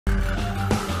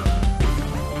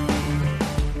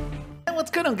what's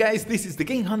going on, guys? This is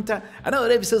TheGameHuntah, another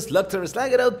episode Slugterra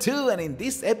Slug 2, and in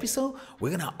this episode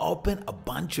we're gonna open a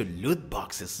bunch of loot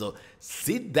boxes. So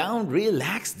sit down,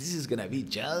 relax, this is gonna be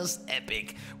just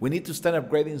epic. We need to start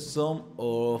upgrading some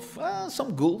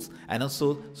ghouls and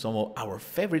also some of our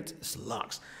favorite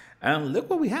slugs. And look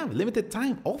what we have, limited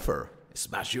time offer.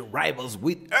 Smash your rivals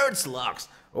with Earth Slugs.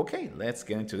 Okay, let's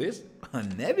get into this.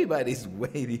 And everybody's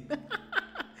waiting.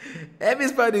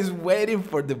 Everybody's waiting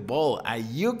for the ball. Are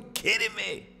you kidding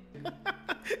me?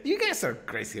 You guys are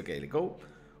crazy. Okay, let's go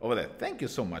over there. Thank you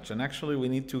so much. And actually, we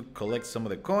need to collect some of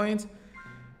the coins.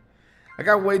 I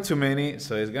got way too many,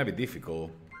 so it's gonna be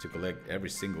difficult to collect every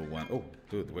single one. Oh,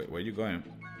 dude, where are you going?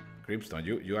 Grimstone,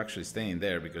 you actually staying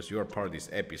there because you are part of this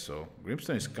episode.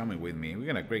 Grimstone is coming with me. We're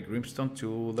gonna upgrade Grimstone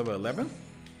to level 11.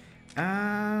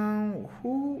 And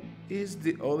who is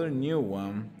the other new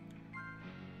one?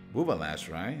 Boobalash,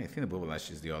 right? I think the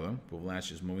Boobalash is the other.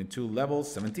 Boobalash is moving to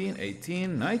levels 17,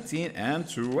 18, 19, and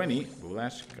 20.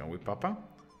 Boobalash, can we pop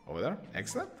up? Over there.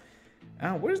 Excellent.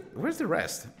 And where's the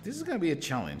rest? This is gonna be a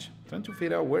challenge. Trying to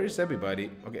figure out where is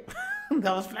everybody. Okay,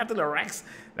 that was Slugterra Rex.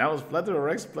 That was Slugterra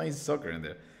Rex playing soccer in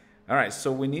there. All right, so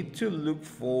we need to look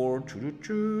for.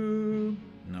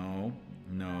 No.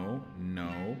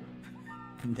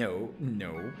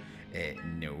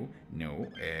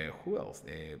 Who else?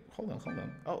 Hold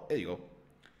on. Oh, there you go.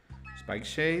 Spike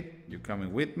Shade, you're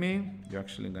coming with me. You're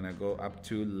actually gonna go up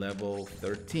to level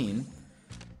 13.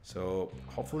 So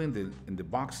hopefully in the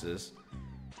boxes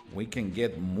we can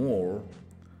get more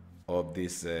of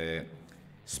this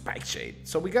Spike Shade.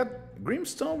 So we got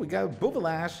Grimstone, we got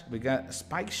Boobalash, we got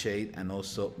Spike Shade, and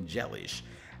also Jellish.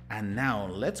 And now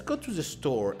let's go to the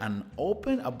store and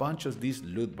open a bunch of these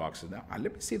loot boxes. Now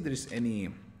let me see if there's any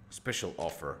special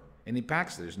offer. Any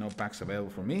packs? There's no packs available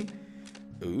for me.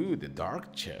 Ooh, the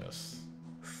dark chest.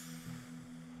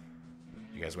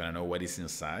 You guys want to know what is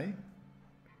inside?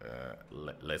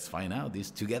 Let's find out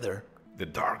this together. The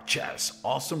dark chest.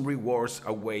 Awesome rewards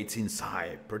awaits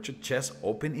inside. Purchase chest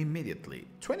open immediately.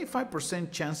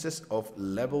 25% chances of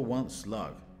level 1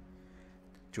 slug.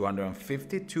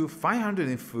 250 to 500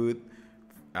 in food,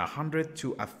 100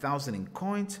 to 1,000 in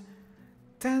coins,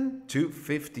 10 to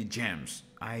 50 gems.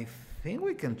 I think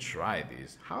we can try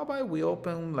this. How about we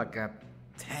open like a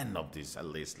 10 of these at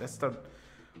least? Let's start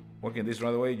working this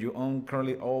right away. You own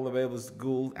currently all available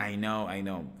ghouls. I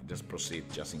know. Just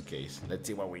proceed just in case. Let's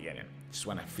see what we get in. Just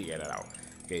want to figure it out.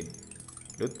 Okay.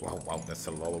 Good. Wow, that's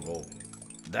a lot of gold.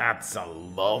 That's a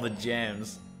lot of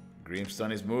gems.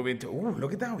 Grimstone is moving to. Oh,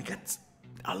 look at that. We got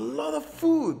a lot of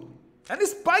food. And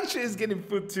this Spike is getting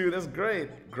food too. That's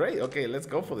great. Okay, let's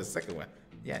go for the second one.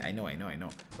 Yeah, I know.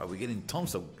 But we're getting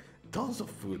tons of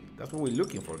food. That's what we're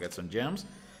looking for. Get some gems.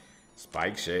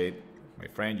 Spike Shade. My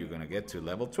friend, you're gonna get to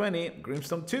level 20.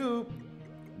 Grimstone 2.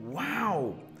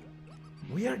 Wow.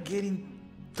 We are getting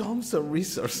tons of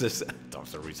resources.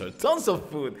 Tons of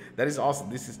food. That is awesome.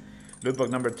 This is loot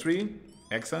box number 3.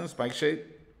 Excellent. Spike Shade.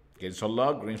 Getting some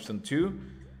luck. Grimstone 2.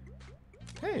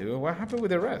 Hey, what happened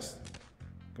with the rest?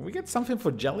 Can we get something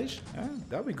for Jellish?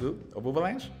 That'll be good. Or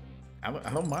Boobalash? I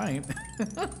don't mind.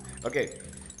 Okay,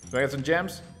 so I got some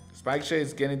gems. Spike Shade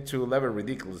is getting to level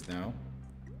ridiculous now.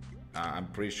 I'm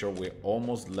pretty sure we're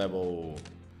almost level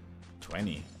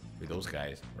 20 with those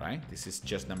guys, right? This is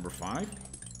just number 5.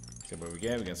 So what we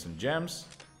got some gems.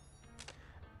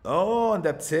 Oh, and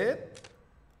that's it?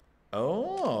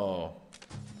 Oh.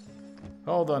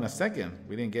 Hold on a second.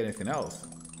 We didn't get anything else.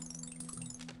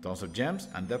 Tons of gems,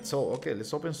 and that's all. Okay,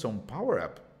 let's open some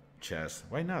power-up chests.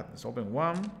 Why not? Let's open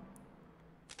one.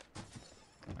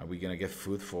 Are we gonna get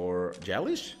food for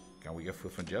Jellish? Can we get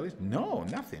food for Jellish? No,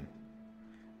 nothing.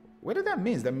 What does that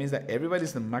mean? That means that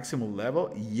everybody's the maximum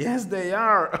level? Yes, they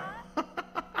are.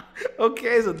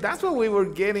 Okay, so that's what we were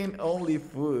getting, only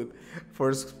food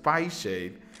for Spike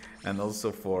Shade and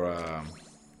also for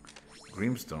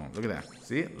Grimstone. Look at that.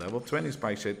 See? Level 20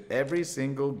 Spike Shade. Every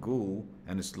single ghoul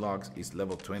and slugs is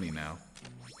level 20 now.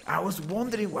 I was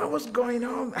wondering what was going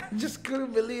on. I just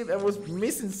couldn't believe I was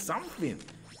missing something.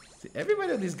 See,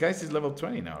 everybody of these guys is level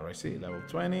 20 now, right? See? Level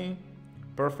 20.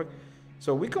 Perfect.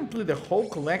 So we complete the whole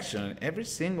collection. Every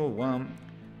single one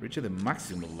reaches the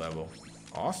maximum level.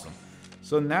 Awesome.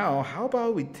 So now, how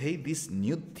about we take this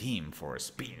new team for a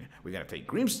spin? We're going to take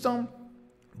Grimstone,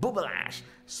 Boobalash,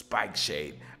 Spike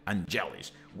Shade, and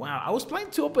Jellish. Wow, I was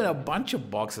planning to open a bunch of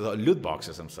boxes, or loot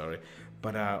boxes, I'm sorry.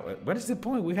 But what is the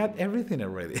point? We had everything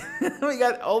already. We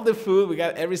got all the food, we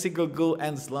got every single ghoul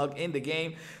and slug in the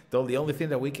game. So the only thing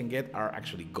that we can get are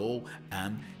actually gold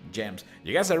and gems.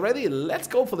 You guys are ready? Let's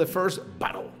go for the first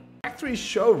battle. Factory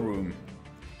showroom.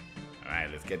 All right,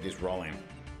 let's get this rolling.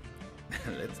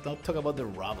 Let's not talk about the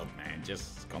robot, man.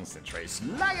 Just concentrate.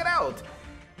 Slug it out!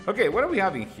 Okay, what are we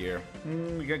having here?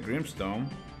 We got Grimstone.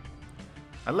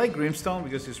 I like Grimstone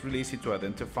because it's really easy to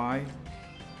identify.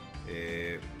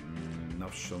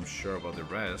 Not so sure about the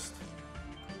rest.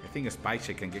 I think a Spike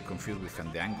Shake can get confused with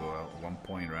Fandango at one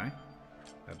point, right?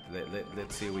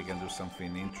 Let's see if we can do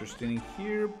something interesting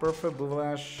here. Perfect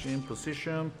Boulash in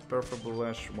position. Perfect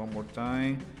Boulash one more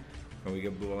time. Can we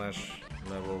get Boulash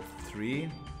level 3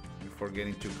 before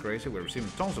getting too crazy? We're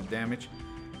receiving tons of damage,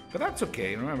 but that's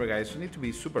okay. Remember, guys, you need to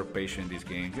be super patient in this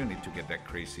game. You don't need to get that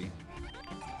crazy.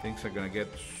 Things are gonna get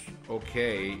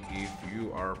okay if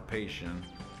you are patient.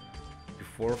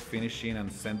 Before finishing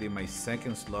and sending my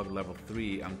second slug level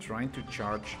 3, I'm trying to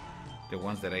charge the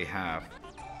ones that I have.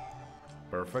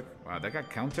 Perfect. Wow, that got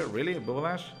countered? Really?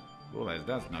 Boulash? Boulash,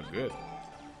 that's not good.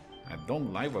 I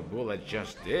don't like what Boulash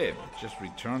just did. Just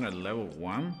return at level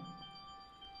 1?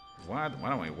 What?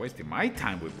 Why am I wasting my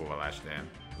time with Boulash then?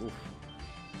 Oof.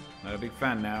 Not a big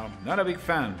fan now. Not a big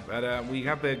fan. But we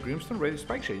have the Grimstone ready.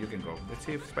 Spike Shade, you can go. Let's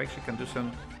see if Spike Shade can do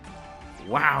some...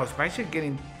 Wow, Spike Shade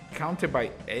getting countered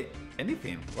by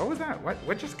anything. What was that?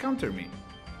 What just countered me?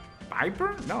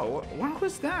 Viper? No, what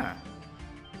was that?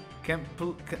 Can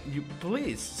you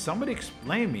please, somebody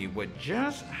explain me what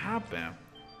just happened?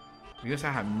 Because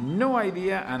I have no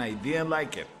idea and I didn't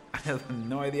like it. I have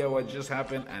no idea what just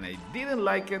happened and I didn't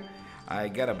like it. I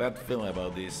got a bad feeling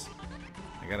about this.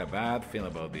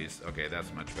 Okay,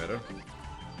 that's much better.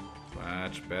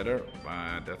 Much better,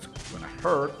 but that's gonna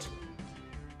hurt.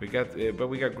 But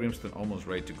we got Grimstone almost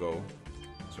ready to go.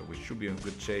 So we should be in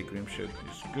good shape. Grimstone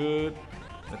is good.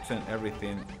 Let's send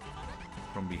everything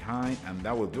from behind and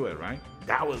that will do it, right?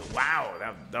 That was, wow,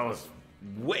 that was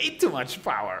way too much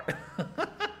power.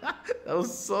 That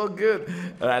was so good.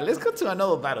 All right, let's go to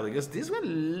another battle because this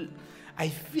one, I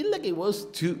feel like it was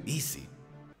too easy.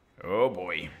 Oh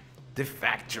boy, the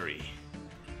factory.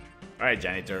 All right,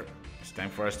 janitor, it's time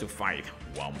for us to fight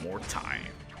one more time.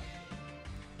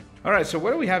 All right, so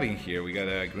what are we having here? We got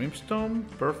a Grimstone,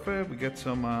 perfect. We got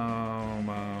some,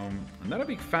 I'm not a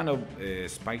big fan of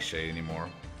Spike Shade anymore.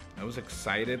 I was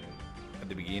excited at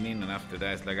the beginning, and after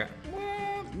that, it's like,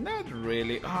 well, not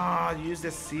really. Ah, oh, use the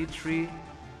C3.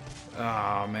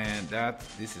 Oh man,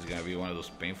 this is gonna be one of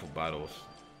those painful battles.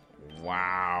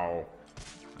 Wow,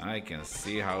 I can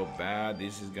see how bad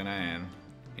this is gonna end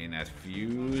in a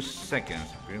few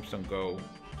seconds. Grimstone, go.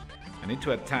 I need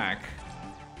to attack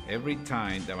every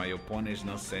time that my opponent is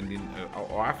not sending,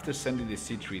 or after sending the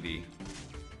C3D.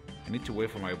 I need to wait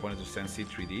for my opponent to send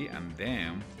C3D, and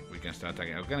then we can start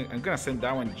attacking. I'm gonna send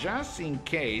that one just in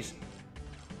case.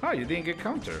 Oh, you didn't get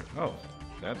counter. Oh,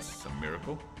 that's a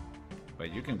miracle.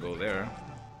 But you can go there.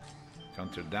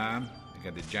 Counter that. You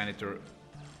got the janitor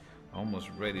almost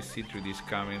ready. C3D is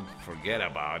coming. Forget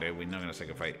about it. We're not gonna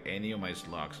sacrifice any of my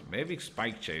slugs. Maybe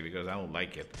Spike Shade because I don't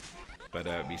like it. But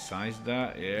besides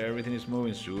that, everything is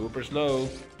moving super slow.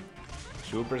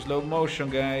 Super slow motion,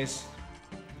 guys.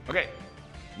 Okay.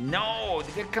 No,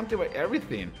 they get countered by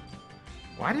everything.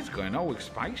 What is going on with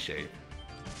Spike Shade?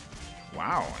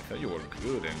 Wow, I thought you were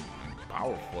good and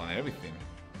powerful and everything.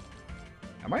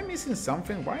 Am I missing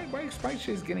something? Why Spike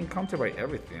Shade is getting countered by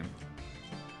everything?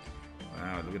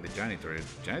 Wow, look at the janitor.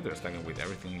 The janitor is attacking with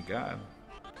everything he got.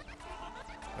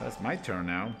 Well, it's my turn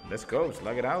now. Let's go,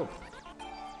 slug it out.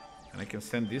 And I can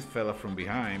send this fella from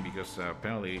behind because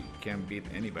apparently he can't beat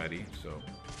anybody. So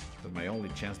that's my only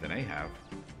chance that I have.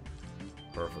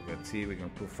 Perfect. Let's see if we can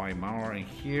put 5 more in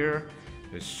here.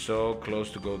 It's so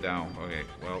close to go down. Okay,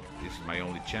 well, this is my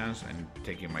only chance. I'm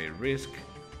taking my risk.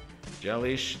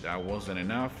 Jellish, that wasn't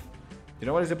enough. You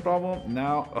know what is the problem?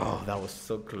 Now, oh, that was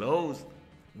so close.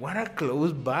 What a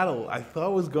close battle. I thought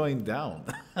I was going down.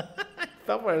 I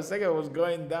thought for a second I was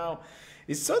going down.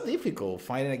 It's so difficult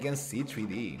fighting against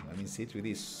C3D. I mean,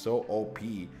 C3D is so OP.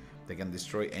 They can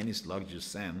destroy any slug you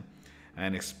send.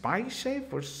 And Spike Shade,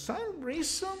 for some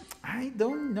reason, I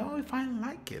don't know if I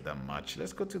like it that much.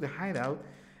 Let's go to the hideout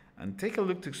and take a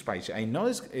look to Spike Shade. I know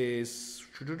this is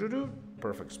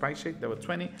perfect. Spike Shade, level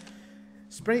 20.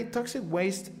 Spray toxic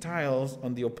waste tiles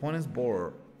on the opponent's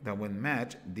board that when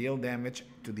matched, deal damage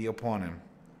to the opponent.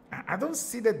 I don't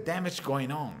see the damage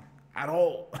going on at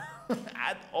all.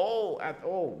 At all.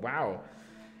 Wow.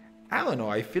 I don't know.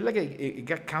 I feel like it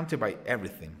got countered by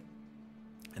everything.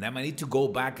 And I might need to go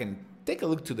back and take a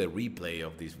look to the replay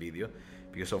of this video,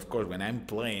 because of course when I'm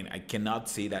playing I cannot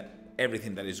see that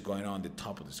everything that is going on the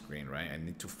top of the screen, right? I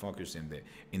need to focus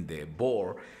in the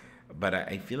board, but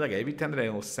I feel like every time that I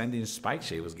was sending Spike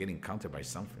Shade, it was getting countered by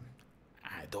something.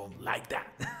 I don't like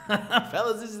that.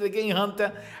 Fellas, this is the Game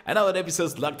Hunter. Another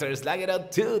episode, Slugterra Slug it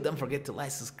out too. Don't forget to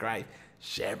like, subscribe,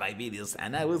 share my videos,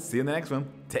 and I will see you in the next one.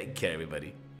 Take care,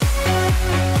 everybody.